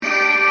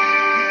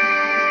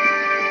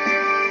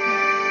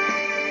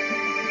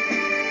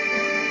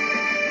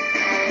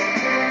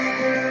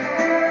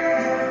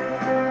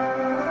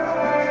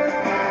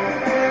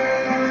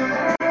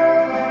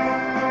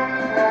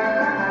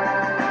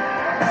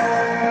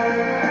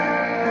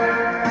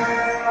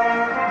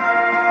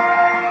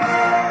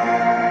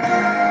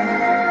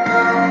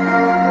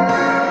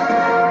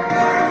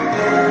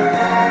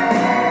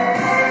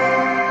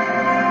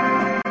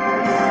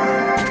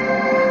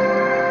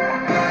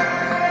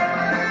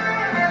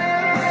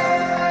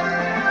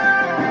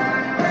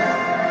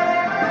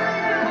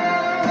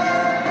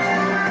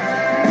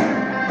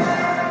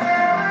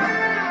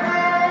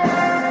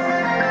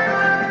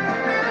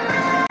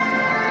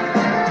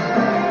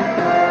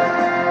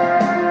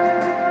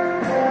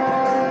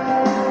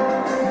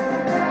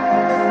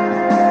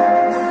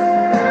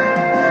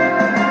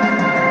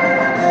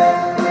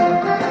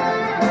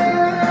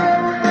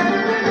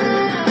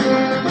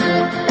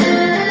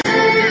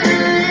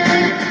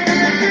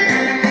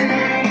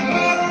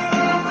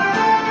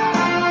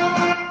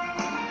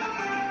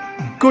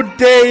Good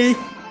day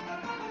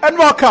and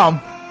welcome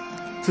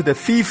to the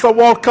FIFA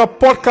World Cup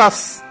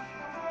podcast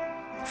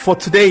for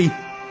today.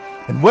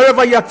 And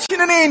wherever you're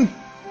tuning in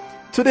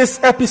to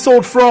this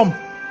episode from,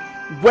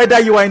 whether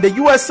you are in the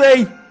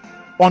USA,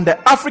 on the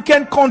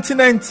African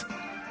continent,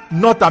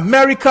 North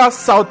America,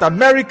 South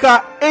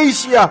America,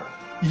 Asia,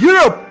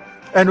 Europe,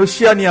 and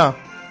Oceania,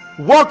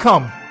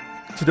 welcome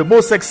to the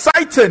most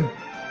exciting,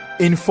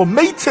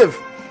 informative,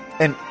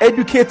 and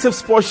educative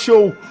sports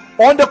show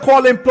on the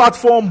Call-In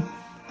platform,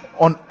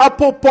 on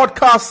Apple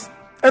Podcasts,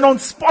 and on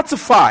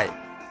Spotify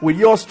with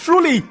yours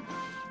truly,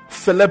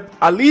 Philip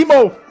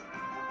Alimo.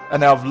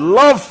 And I have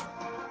love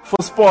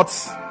for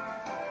sports.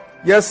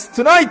 Yes,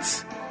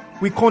 tonight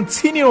we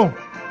continue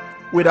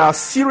with our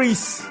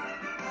series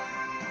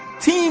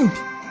themed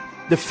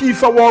the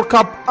FIFA World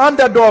Cup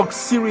Underdogs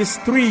Series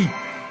 3.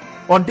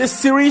 On this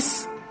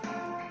series,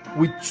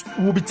 we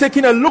will be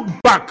taking a look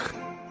back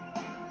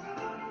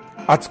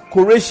at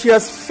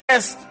Croatia's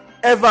first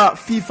ever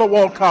FIFA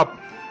World Cup,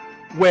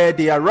 where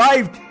they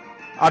arrived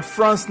at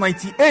France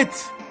 98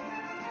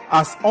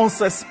 as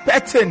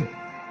unsuspecting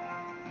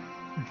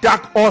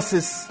dark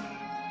horses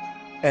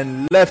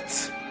and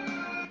left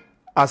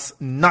as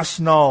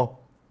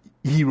national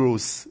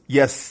heroes.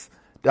 Yes,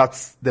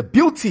 that's the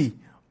beauty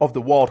of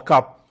the World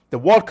Cup. The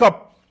World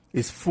Cup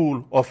is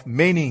full of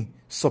many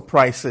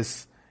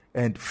surprises,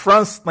 and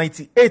France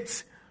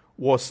 98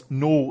 was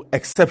no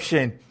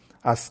exception,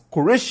 as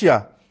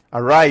Croatia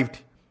arrived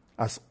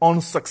as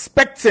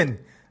unsuspecting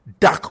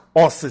dark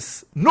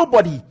horses.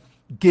 Nobody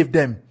gave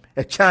them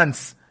a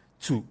chance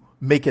to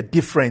make a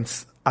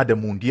difference at the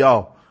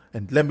Mundial.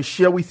 And let me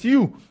share with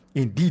you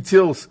in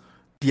details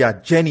their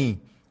journey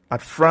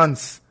at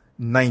France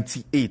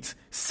 98.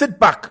 Sit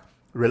back,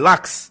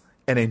 relax,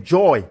 and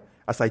enjoy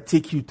as I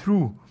take you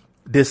through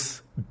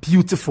this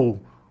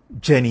beautiful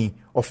journey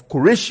of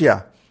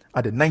Croatia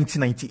at the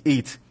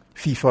 1998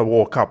 FIFA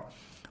World Cup.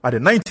 At the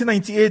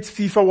 1998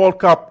 FIFA World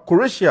Cup,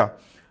 Croatia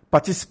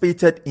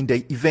participated in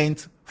the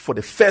event for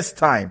the first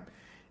time.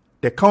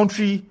 The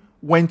country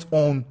went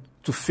on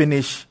to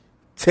finish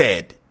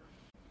third.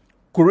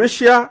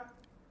 Croatia,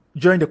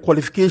 during the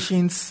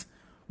qualifications,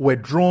 were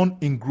drawn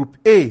in Group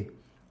A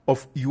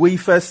of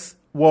UEFA's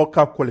World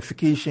Cup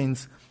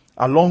qualifications,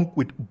 along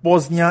with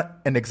Bosnia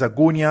and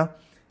Herzegovina,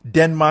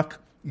 Denmark,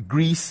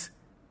 Greece,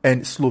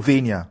 and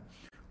Slovenia.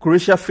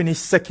 Croatia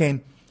finished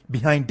second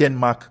behind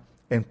Denmark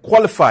and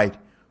qualified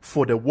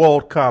for the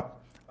World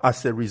Cup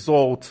as a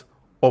result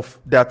of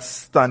that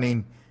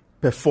stunning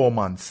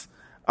performance.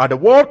 At the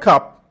World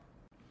Cup,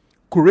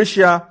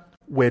 Croatia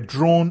were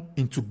drawn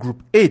into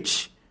Group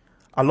H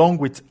along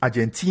with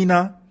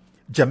Argentina,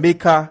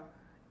 Jamaica,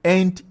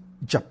 and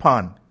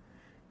Japan.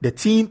 The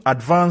team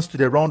advanced to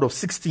the round of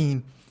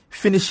 16,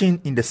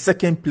 finishing in the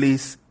second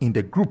place in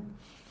the group.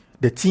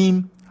 The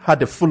team had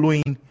the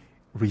following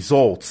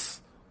results.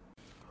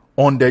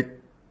 On the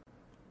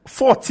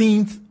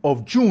 14th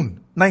of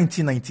June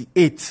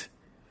 1998,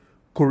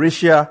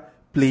 Croatia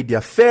played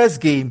their first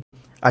game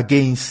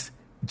against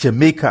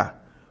Jamaica,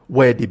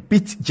 where they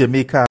beat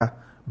Jamaica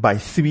by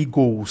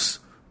 3-1.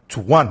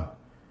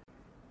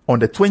 On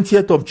the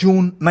 20th of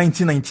June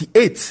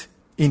 1998,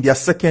 in their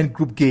second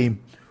group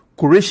game,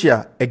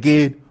 Croatia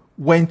again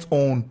went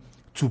on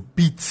to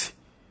beat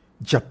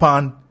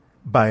Japan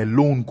by a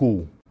lone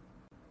goal.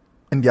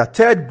 In their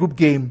third group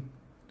game,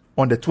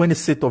 on the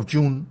 26th of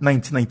June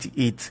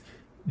 1998,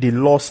 they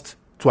lost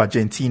to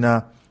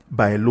Argentina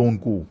by a lone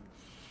goal.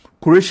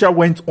 Croatia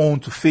went on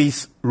to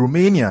face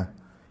Romania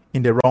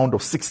in the round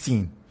of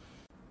 16.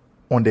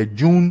 On the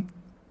June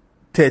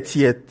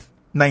 30th,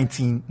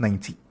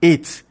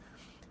 1998,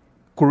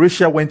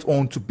 Croatia went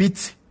on to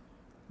beat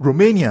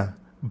Romania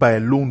by a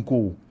lone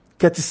goal,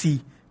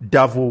 courtesy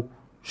Davo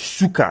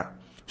Šuker.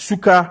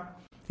 Šuker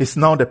is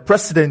now the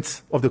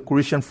president of the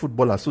Croatian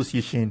Football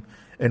Association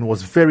and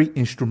was very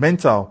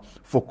instrumental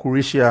for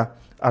Croatia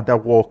at the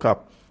World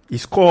Cup. He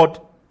scored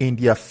in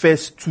their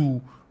first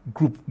two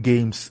group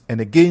games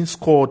and again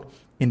scored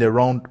in the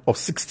round of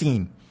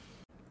 16.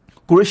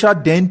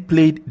 Croatia then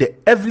played the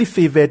heavily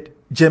favored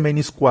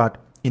Germany squad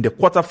in the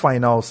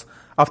quarterfinals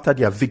after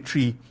their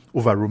victory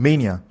over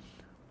Romania.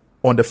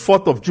 On the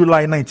 4th of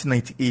July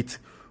 1998,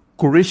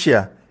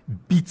 Croatia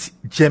beat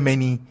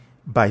Germany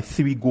by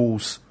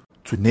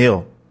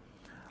 3-0.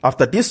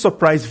 After this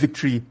surprise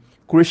victory,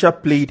 Croatia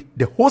played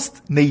the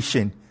host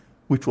nation,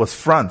 which was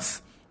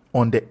France,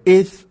 on the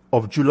 8th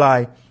of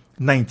July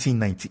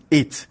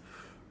 1998.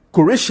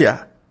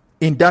 Croatia,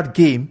 in that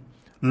game,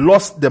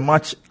 lost the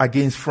match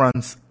against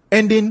France,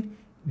 ending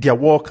their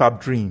World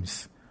Cup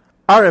dreams.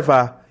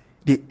 However,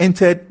 they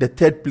entered the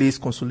third place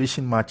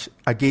consolation match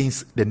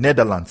against the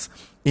Netherlands.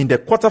 In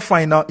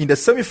the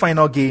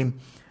semi-final game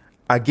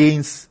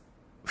against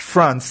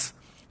France,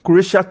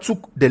 Croatia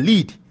took the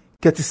lead,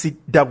 courtesy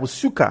Davo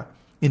Šuker,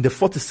 in the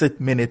 46th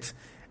minute,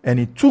 and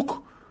it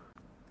took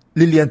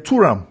Lilian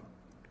Thuram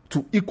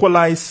to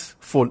equalize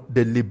for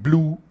the Le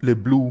Bleu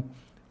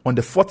on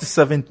the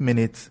 47th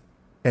minute,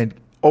 and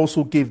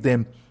also gave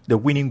them the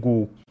winning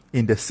goal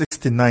in the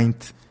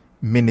 69th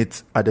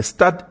minute at the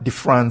Stade de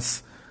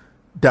France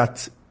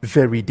that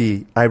very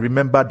day. I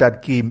remember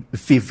that game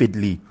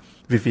vividly.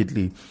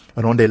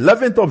 And on the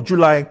 11th of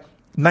July,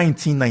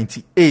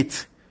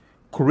 1998,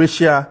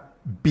 Croatia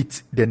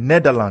beat the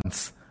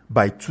Netherlands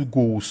by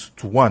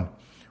 2-1.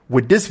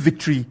 With this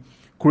victory,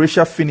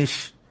 Croatia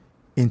finished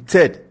in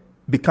third,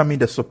 becoming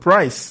the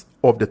surprise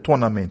of the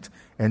tournament.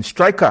 And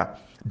striker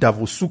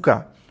Davor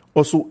Suker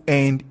also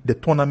earned the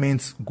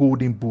tournament's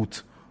golden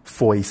boot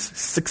for his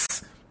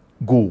 6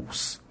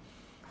 goals.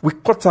 We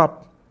caught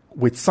up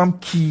with some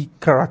key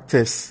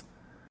characters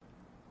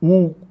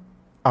who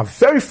are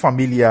very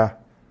familiar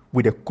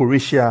with the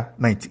Croatia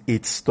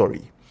 98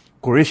 story.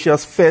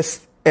 Croatia's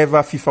first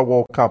ever FIFA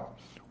World Cup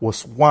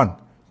was one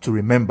to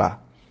remember.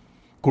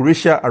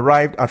 Croatia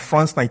arrived at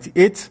France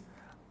 98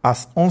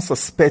 as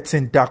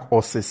unsuspecting dark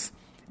horses.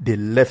 They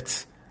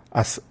left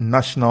as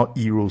national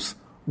heroes,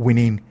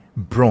 winning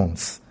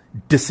bronze.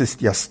 This is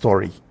their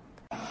story.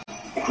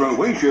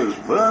 Croatia's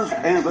first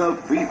ever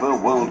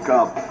FIFA World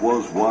Cup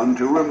was one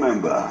to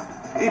remember.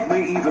 It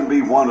may even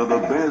be one of the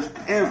best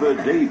ever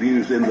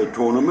debuts in the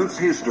tournament's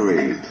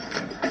history.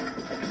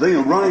 They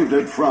arrived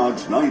at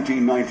France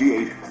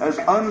 1998 as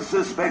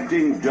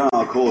unsuspecting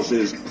dark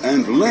horses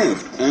and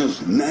left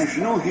as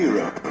national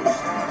heroes.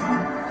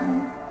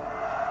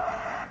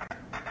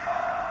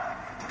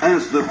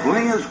 As the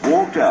players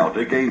walked out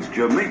against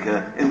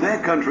Jamaica in their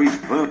country's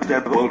first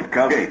ever World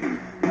Cup game,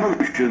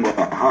 emotions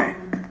were high.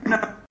 No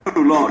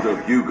lot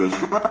of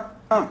Yugoslavia.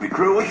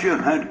 Croatia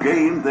had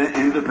gained their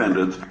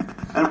independence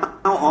and were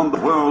now on the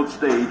world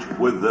stage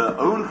with their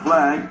own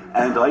flag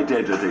and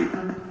identity.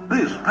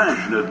 This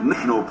passionate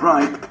national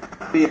pride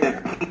be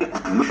a key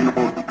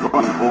national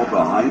driving force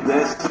behind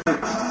their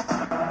success.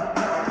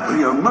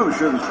 The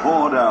emotions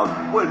poured out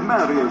when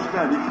Mario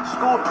Stanic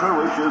scored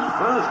Croatia's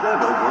first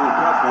ever World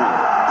Cup goal.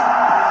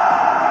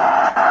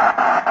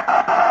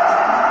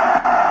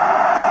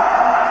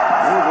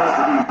 There were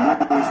to be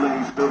more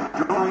slaves of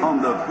joy on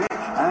the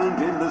pitch and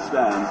in the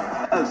stands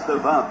as the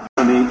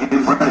Vapani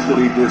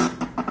impressively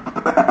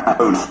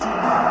disposed.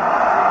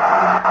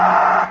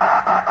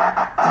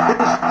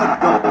 This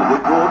goal was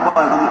scored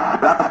by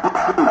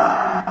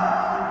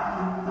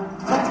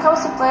When it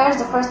comes to players,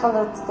 the first one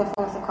that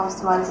definitely comes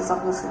to mind is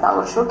obviously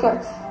Davor Suker.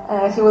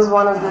 He was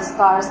one of the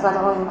stars not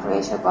only in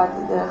Croatia but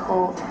the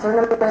whole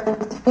tournament.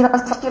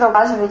 Kiro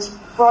Blažević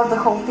brought the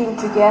whole team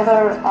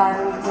together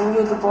and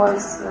knew the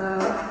boys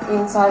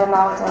inside and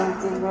out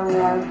and did really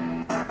a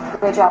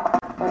great job.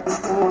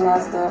 He's known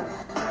as the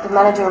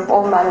manager of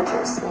all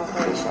managers in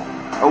Croatia.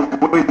 A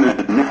win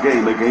in the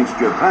game against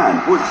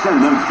Japan would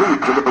send them through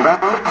to the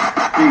round of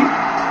 16.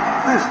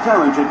 This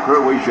talented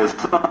Croatia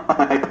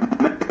side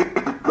made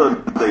the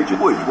stage,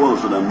 which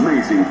was an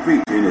amazing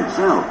feat in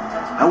itself.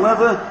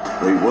 However,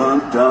 they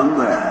weren't done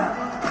there.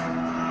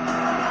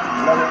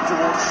 Low it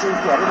towards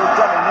Suker, little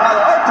dummy now.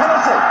 Oh,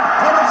 penalty!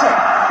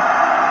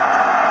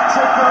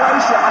 To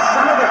Croatia,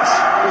 Asanovic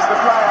is the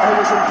player who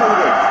was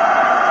included.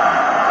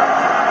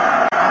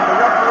 And the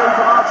referee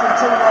from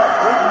Argentina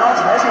did not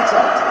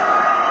hesitate.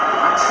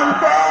 And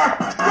Suker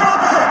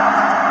gets it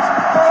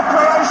for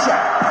Croatia.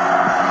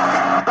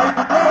 They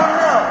lead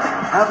 1-0.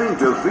 Having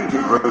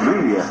defeated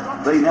Romania,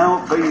 they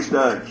now faced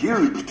a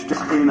huge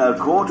test in a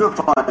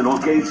quarter-final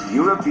against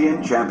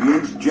European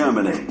champions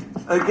Germany.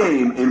 A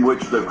game in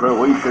which the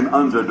Croatian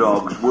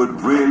underdogs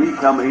would really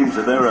come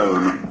into their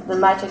own. The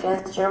match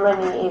against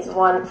Germany is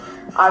one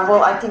I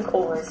will, I think,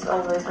 always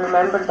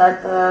remember.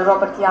 That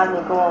Robert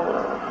Jarni goal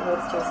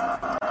was just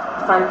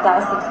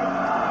fantastic.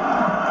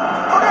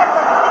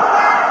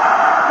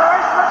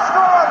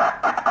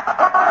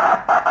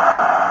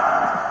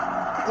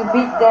 To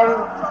beat them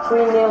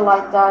 3-0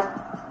 like that,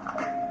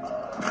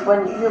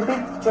 when you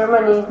beat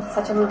Germany,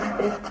 such a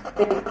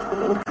big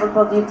in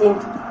football, you think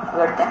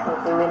we're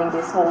definitely winning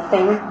this whole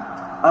thing.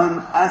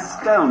 An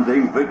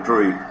astounding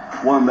victory,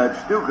 one that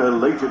Stuka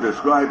later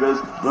described as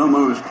the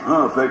most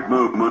perfect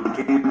moment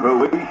in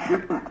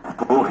Croatian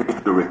football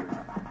history.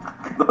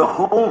 The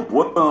whole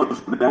world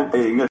was now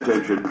paying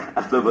attention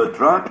as the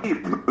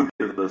Vetraki moved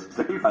to the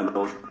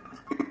semi-finals.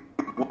 It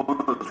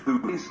was to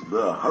face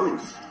the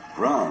host,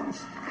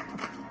 France.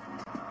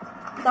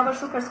 Davor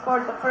Suker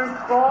scored the first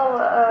goal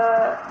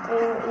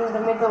in the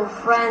middle of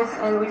France,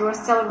 and we were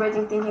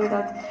celebrating, thinking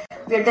that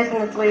we are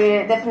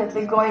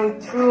definitely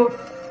going through.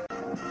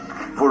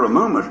 For a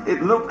moment,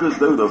 it looked as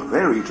though the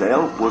fairy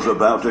tale was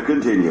about to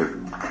continue.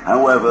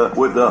 However,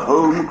 with the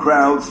home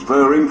crowd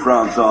spurring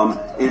France on,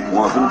 it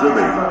wasn't to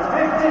be.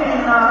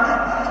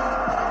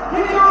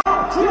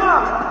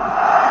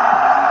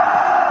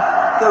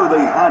 Though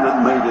they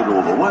hadn't made it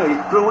all the way,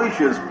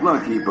 Croatia's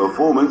plucky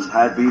performance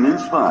had been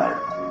inspired,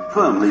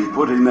 firmly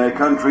putting their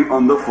country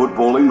on the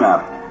footballing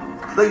map.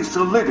 They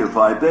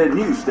solidified their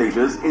new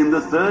status in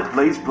the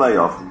third-place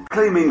playoff,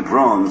 claiming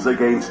bronze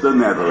against the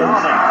Netherlands.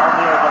 On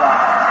the overlap.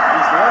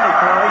 He's the only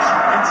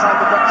Croatian inside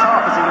the Dutch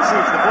half as he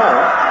receives the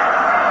ball.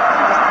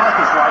 He doesn't like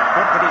his right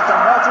foot, but he's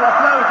done well to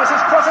offload. This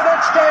is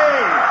Krasnodębski!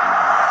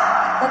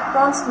 That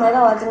bronze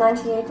medal at the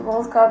 98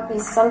 World Cup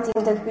is something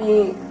that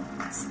we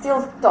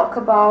still talk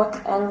about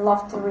and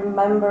love to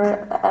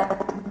remember.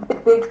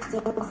 big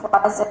thing for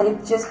us, and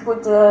it just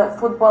put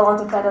football on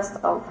the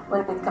pedestal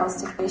when it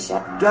comes to Croatia.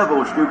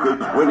 Davor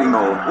Štuka's winning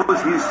goal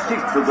was his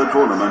 6th of the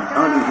tournament,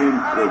 earning him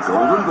the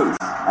Golden Boot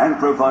and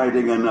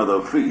providing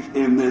another feat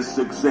in this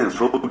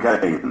successful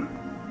game.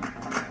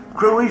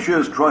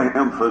 Croatia's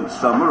triumphant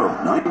summer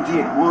of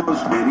 '98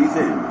 was many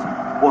things.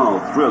 While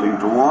thrilling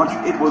to watch,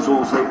 it was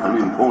also an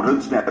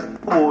important step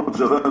towards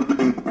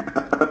earning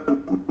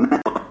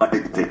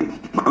nationality.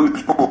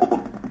 Most of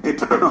all,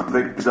 it's a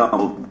perfect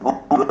example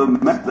of the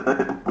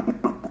method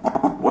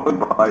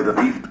worked by the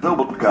FIFA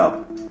World Cup.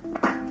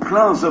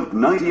 Class of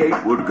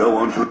 '98 would go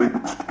on to the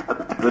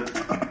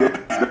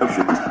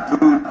nations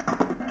who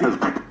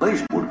at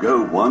least would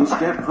go one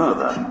step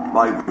further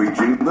by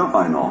reaching the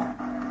final.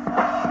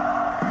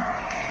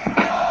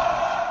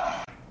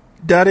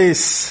 That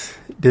is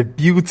the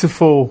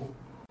beautiful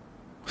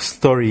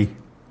story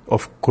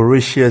of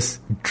Croatia's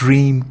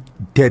dream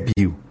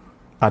debut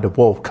at the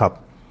World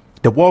Cup.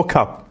 The World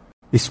Cup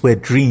is where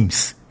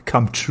dreams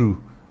come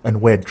true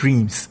and where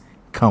dreams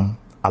come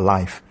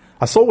alive.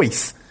 As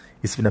always,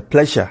 it's been a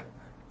pleasure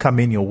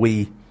coming your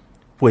way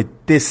with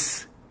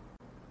this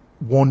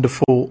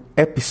wonderful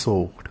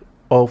episode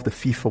of the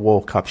FIFA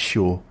World Cup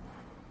show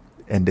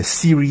and the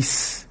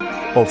series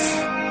of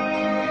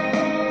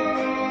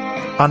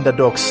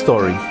Underdogs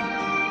story.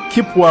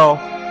 Keep well,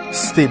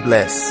 stay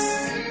blessed.